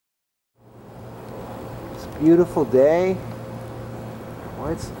beautiful day.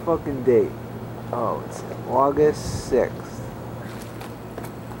 What's the fucking date? Oh, it's August 6th.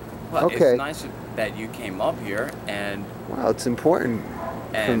 Well, okay. It's nice that you came up here, and wow, it's important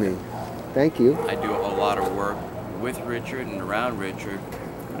for me. Thank you. I do a lot of work with Richard and around Richard.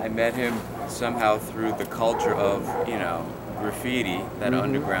 I met him somehow through the culture of, you know, graffiti, that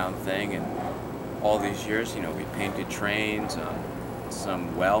underground thing, and all these years, you know, we painted trains,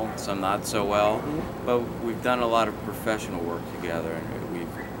 some well, some not so well, but we've done a lot of professional work together, and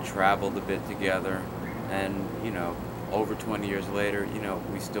we've traveled a bit together, and, you know, over 20 years later, you know,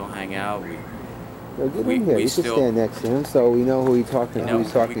 we still hang out. Yo, get in here. You can stand next to him so we know who he's talking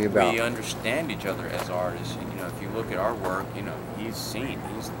about. We understand each other as artists. You know, if you look at our work, you know, he's, you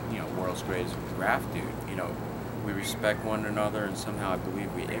know, world's greatest graph dude. You know, we respect one another, and somehow I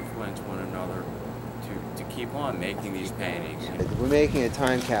believe we influence one another to keep on making these paintings. You know? We're making a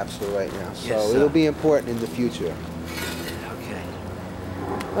time capsule right now, so it'll be important in the future. Okay.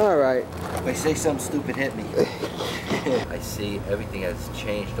 All right. If I say something stupid, hit me. I see everything has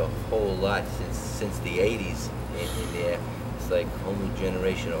changed a whole lot since the 80s in there. It's like a whole new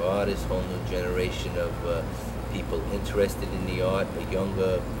generation of artists, whole new generation of people interested in the art, a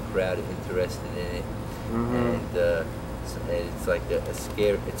younger crowd interested in it. And it's like a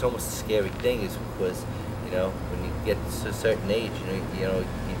scary, it's almost a scary thing, is because, you know, when you get to a certain age,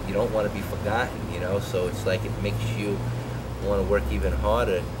 you don't want to be forgotten, you know, so it's like it makes you want to work even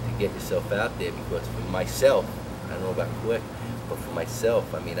harder to get yourself out there, because for myself, I don't know about Quik, but for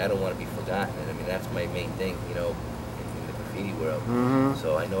myself, I mean, I don't want to be forgotten, and I mean, that's my main thing, you know, in the graffiti world.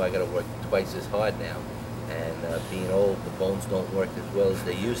 So I know I got to work twice as hard now, and being old, the bones don't work as well as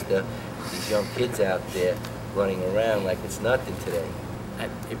they used to. These young kids out there running around like it's nothing today.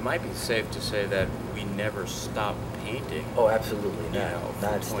 It might be safe to say that we never stopped painting. Oh, absolutely not. You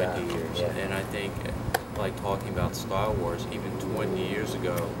know, for 20 years. Yeah. And I think, like talking about Style Wars, even 20 years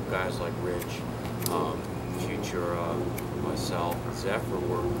ago, guys like Rich, Futura, myself, Zephyr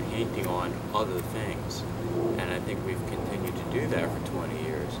were painting on other things. And I think we've continued to do that for 20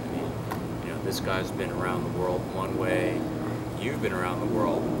 years. I mean, you know, this guy's been around the world one way, you've been around the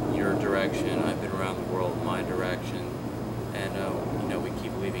world your direction, I've been around the world my direction, and you know, we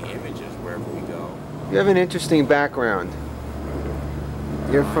keep leaving images wherever we go. You have an interesting background.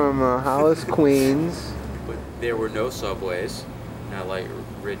 You're from Hollis, Queens. But there were no subways. Now, like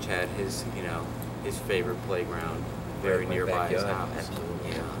Rich had his, you know, his favorite playground very nearby his house. Absolutely,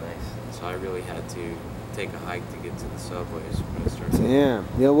 you know? nice. So I really had to take a hike to get to the subways when I started. Yeah.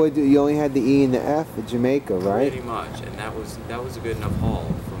 You know what? You only had the E and the F at Jamaica, right? Pretty much, and that was a good enough haul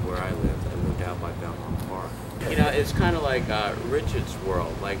from where I lived. I lived out by Belmont Park. You know, it's kind of like Richard's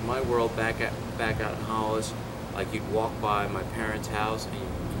world. Like my world back out in Hollis. Like you'd walk by my parents' house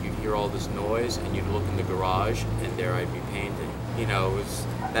and you'd hear all this noise, and you'd look in the garage, and there I'd be painting. You know, it was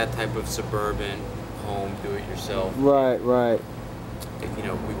that type of suburban home, do-it-yourself. Right, right. You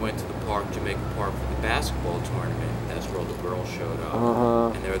know, we went to the park, Jamaica Park, for the basketball tournament. That's where all the girls showed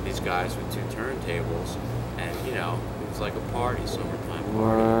up. And there were these guys with 2 turntables, and you know, it was like a party, summertime party.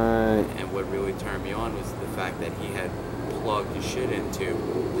 Right. And what really turned me on was the fact that he had plugged his shit into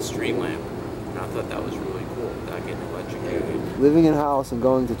the street lamp. And I thought that was really cool, without getting electrocuted. Living in Hollis and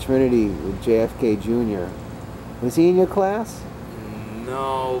going to Trinity with JFK Jr. Was he in your class?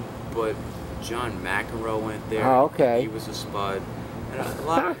 No, but John McEnroe went there. Oh, okay. He was a spud. And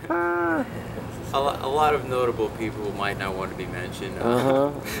a lot of notable people who might not want to be mentioned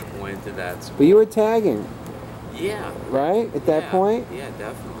went to that school. But you were tagging. Yeah. Right? At that point? Yeah,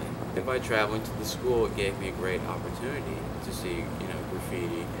 definitely. And by traveling to the school, it gave me a great opportunity to see, you know,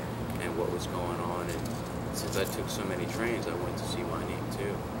 graffiti and what was going on. And since I took so many trains, I went to see my name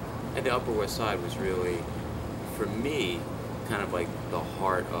too. And the Upper West Side was really, for me, kind of like the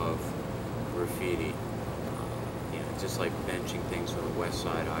heart of graffiti. You know, just like benching things for the West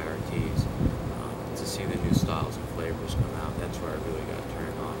Side IRTs. To see the new styles and flavors come out, that's where I really got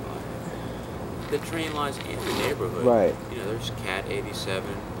turned on by it. The train lines in the neighborhood. Right. You know, there's Cat 87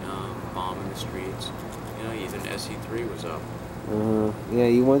 bombing the streets. You know, even SE3 was up. Yeah,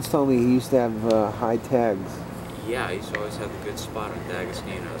 you once told me he used to have high tags. Yeah, I used to always have a good spot on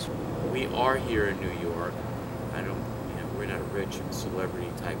D'Agostino's. We are here in New York. We're not rich and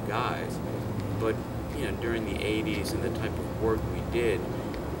celebrity type guys, but you know, during the 80s and the type of work we did,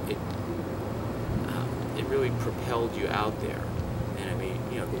 it really propelled you out there. And I mean,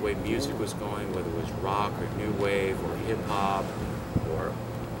 you know, the way music was going, whether it was rock or new wave or hip hop, or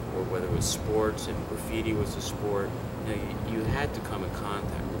whether it was sports and graffiti was a sport, you know, you had to come in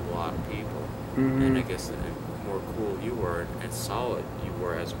contact with a lot of people. And I guess the more cool you were and solid you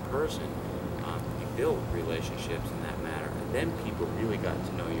were as a person, you build relationships in that matter. And then people really got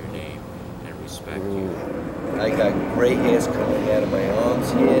to know your name and respect you. I got gray hairs coming out of my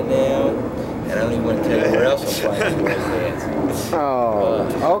arms here now, and I don't even want to tell you where else I'm finding gray hairs.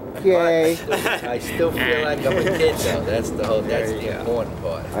 Oh, okay. I still feel like I'm a kid though. That's the important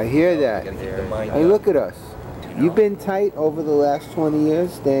part. I hear that. Gotta keep the mind Hey, up. look at us. You know? You've been tight over the last 20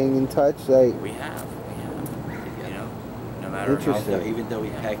 years, staying in touch. Like, We have. You know, no matter how. Interesting. Even though we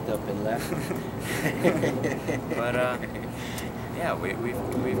packed up and left. But yeah,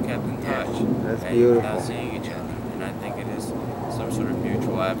 we've kept in touch. That's and beautiful. without seeing each other, and I think it is some sort of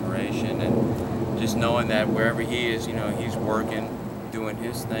mutual admiration, and just knowing that wherever he is, you know, he's working, doing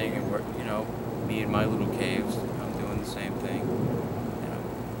his thing, and we're, you know, me in my little caves, I'm doing the same thing. You know,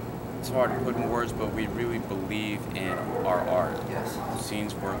 it's hard to put in words, but we really believe in our art. Yes.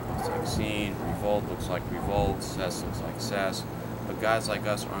 Scene's work looks like Scene, Revolt looks like Revolt, Cess looks like Cess, but guys like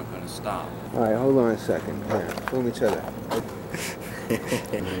us aren't going to stop. all right, hold on a second. Here, film each other.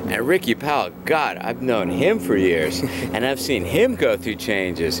 And Ricky Powell, God, I've known him for years, and I've seen him go through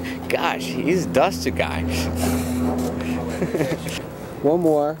changes. Gosh, he's a dusted guy. One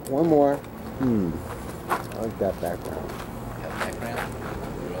more. I like that background. Got background?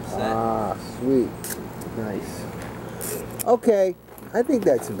 We're all set. Ah, sweet. Nice. Okay, I think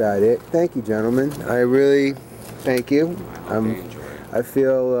that's about it. Thank you, gentlemen. I really thank you. I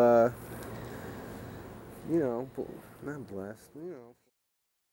feel, you know, not blessed, you know.